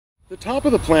The top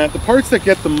of the plant, the parts that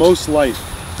get the most light,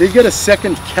 they get a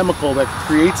second chemical that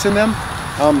creates in them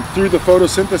through the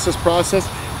photosynthesis process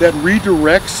that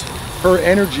redirects her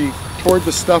energy toward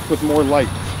the stuff with more light.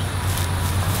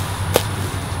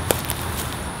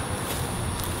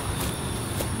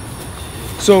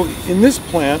 So in this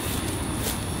plant,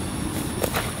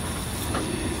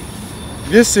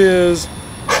 this is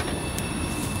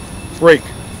break.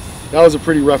 That was a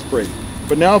pretty rough break.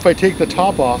 But now if I take the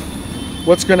top off,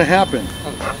 what's going to happen?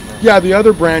 Yeah, the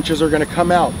other branches are going to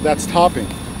come out. That's topping.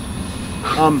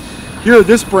 Here,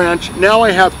 this branch, now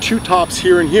I have two tops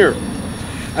here and here.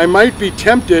 I might be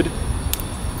tempted,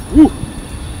 whoo,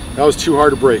 that was too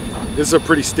hard to break. This is a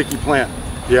pretty sticky plant.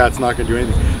 Yeah, it's not going to do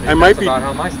anything. I might be,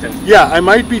 yeah, I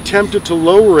might be tempted to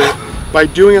lower it by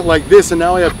doing it like this, and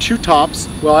now I have two tops.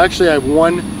 Well, actually I have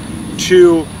 1,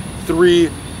 2, 3,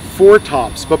 4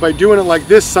 tops. But by doing it like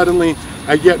this, suddenly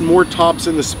I get more tops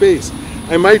in the space.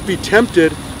 I might be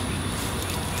tempted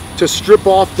to strip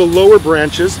off the lower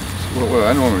branches. Well, what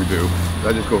I normally do is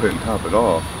I just go ahead and top it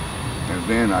off, and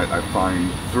then I find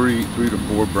three to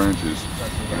four branches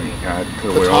and add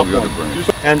cut away all the other branches.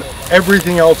 And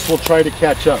everything else will try to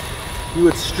catch up. You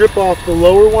would strip off the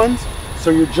lower ones, so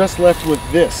you're just left with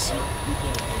this.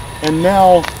 And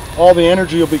now all the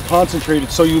energy will be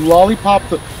concentrated. So you lollipop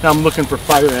the, now I'm looking for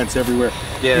fire ants everywhere.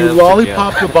 Yeah, you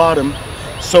lollipop the bottom,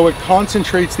 so it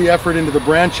concentrates the effort into the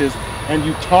branches, and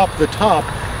you top the top,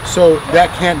 so that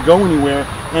can't go anywhere.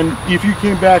 And if you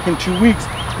came back in 2 weeks,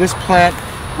 this plant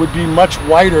would be much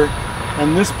wider,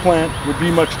 and this plant would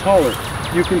be much taller.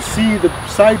 You can see the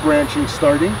side branching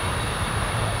starting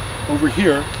over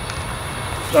here.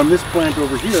 On this plant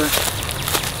over here,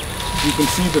 you can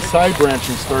see the side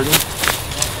branching starting.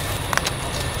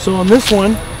 So on this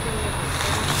one,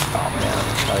 oh man,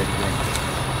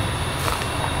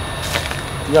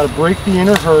 you got to break the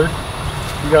inner herd.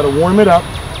 You got to warm it up.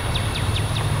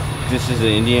 This is an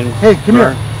Indian. Hey, come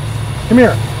here. Come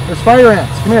here. There's fire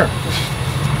ants. Come here.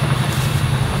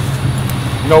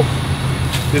 Nope.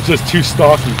 It's just too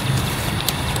stocky.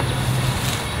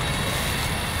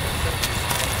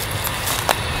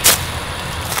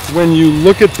 When you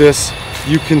look at this,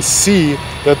 you can see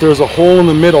that there's a hole in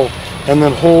the middle and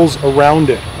then holes around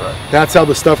it. Right. That's how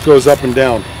the stuff goes up and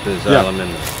down. The xylem in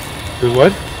the... There's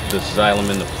what? The xylem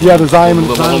in the... Yeah, the xylem in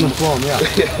the phloem, yeah.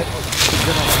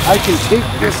 I can take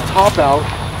this top out,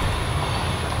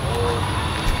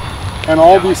 and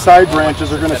all these side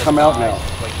branches are going to come out now.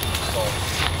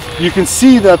 You can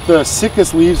see that the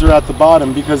sickest leaves are at the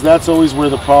bottom because that's always where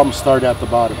the problems start, at the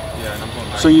bottom.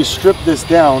 So you strip this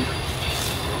down,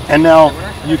 and now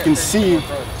you can see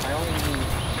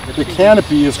the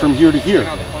canopy is from here to here,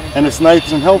 and it's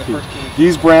nice and healthy.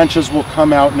 These branches will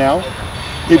come out now.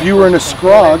 If you were in a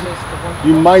scrog,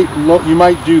 you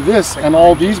might do this, and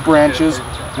all these branches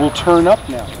will turn up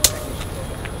now.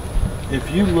 If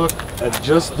you look at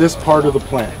just this part of the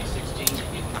plant,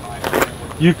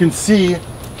 you can see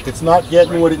it's not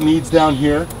getting what it needs down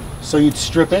here, so you'd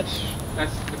strip it. That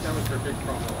was their big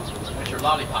problem. That's your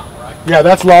lollipop, right? Yeah,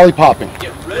 that's lollipopping.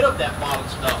 Get rid of that bottom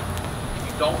stuff.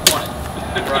 You don't want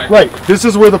it. Right. Right. This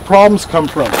is where the problems come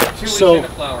from. 2 weeks into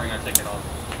flowering, I take it off.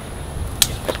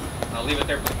 I'll leave it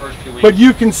there for the first 2 weeks. But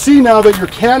you can see now that your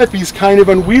canopy's kind of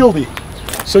unwieldy.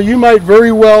 So you might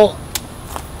very well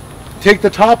take the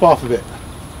top off of it.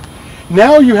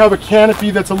 Now you have a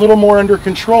canopy that's a little more under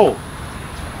control.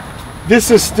 This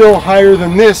is still higher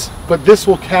than this, but this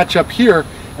will catch up here,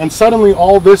 and suddenly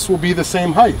all this will be the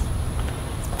same height.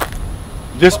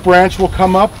 This branch will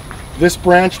come up, this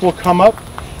branch will come up.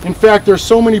 In fact, there's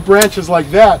so many branches like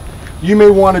that, you may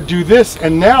want to do this,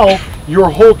 and now your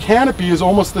whole canopy is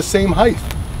almost the same height.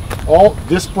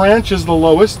 This branch is the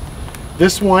lowest,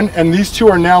 this one, and these two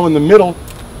are now in the middle.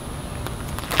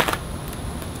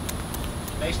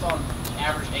 Based on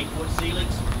average 8-foot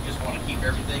ceilings, you just want to keep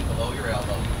everything below your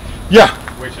elbow. Yeah.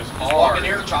 Which is Just hard. walk in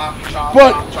here, chop, chop,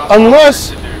 But chop, chop,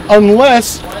 unless,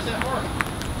 why does that work?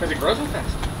 Because it grows so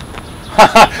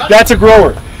fast. that's a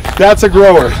grower. That's a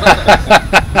grower.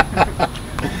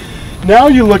 Now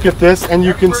you look at this and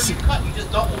you can see. You cut, you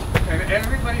just double. And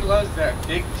everybody loves that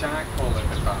big giant cola at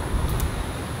the top.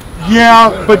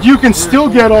 Yeah, but you can still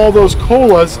get all those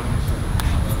colas.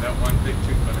 That one big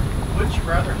 2-footer. Wouldn't you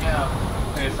rather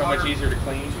have? And it's so much easier to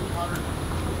clean.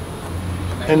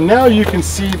 And now you can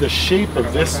see the shape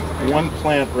of this one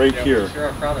plant right here. Sure,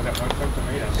 I'm proud of that 1 ton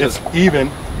tomato. It's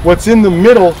even. What's in the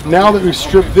middle, now that we've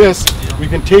stripped this, we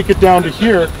can take it down to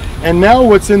here. And now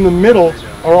what's in the middle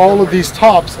are all of these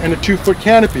tops and a 2-foot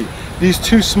canopy. These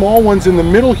two small ones in the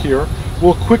middle here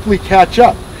will quickly catch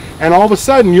up. And all of a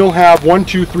sudden you'll have 1,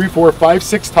 2, 3, 4, 5,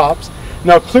 6 tops.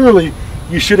 Now clearly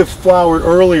you should have flowered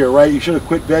earlier, right? You should have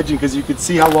quit vegging because you could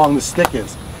see how long the stick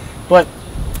is. But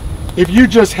if you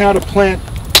just had a plant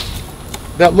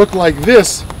that looked like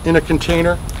this in a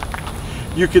container,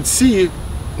 you could see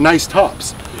nice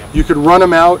tops. You could run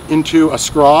them out into a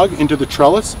scrog, into the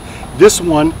trellis. This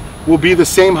one will be the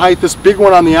same height, this big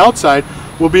one on the outside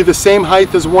will be the same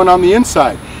height as one on the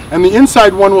inside. And the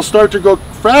inside one will start to go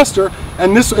faster,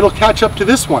 and it'll catch up to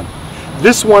this one.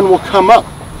 This one will come up.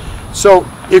 So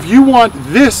if you want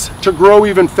this to grow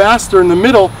even faster in the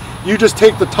middle, you just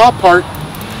take the top part,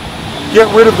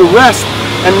 get rid of the rest,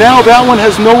 and now that one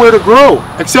has nowhere to grow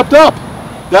except up.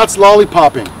 That's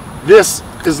lollipopping. This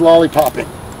is lollipopping.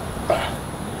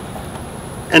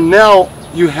 And now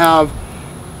you have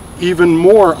even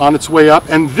more on its way up,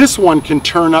 and this one can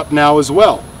turn up now as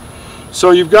well. So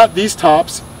you've got these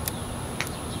tops.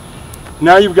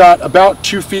 Now you've got about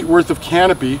 2 feet worth of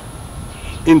canopy.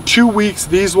 In 2 weeks,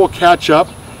 these will catch up.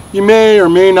 You may or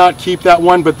may not keep that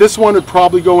one, but this one would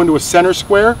probably go into a center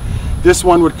square. This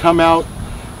one would come out.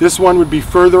 This one would be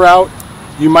further out.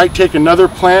 You might take another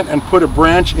plant and put a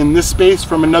branch in this space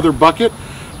from another bucket,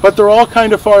 but they're all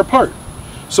kind of far apart.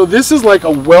 So this is like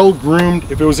a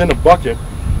well-groomed, if it was in a bucket,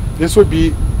 this would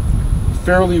be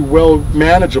fairly well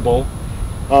manageable.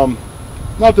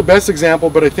 Not the best example,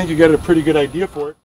 but I think you get a pretty good idea for it.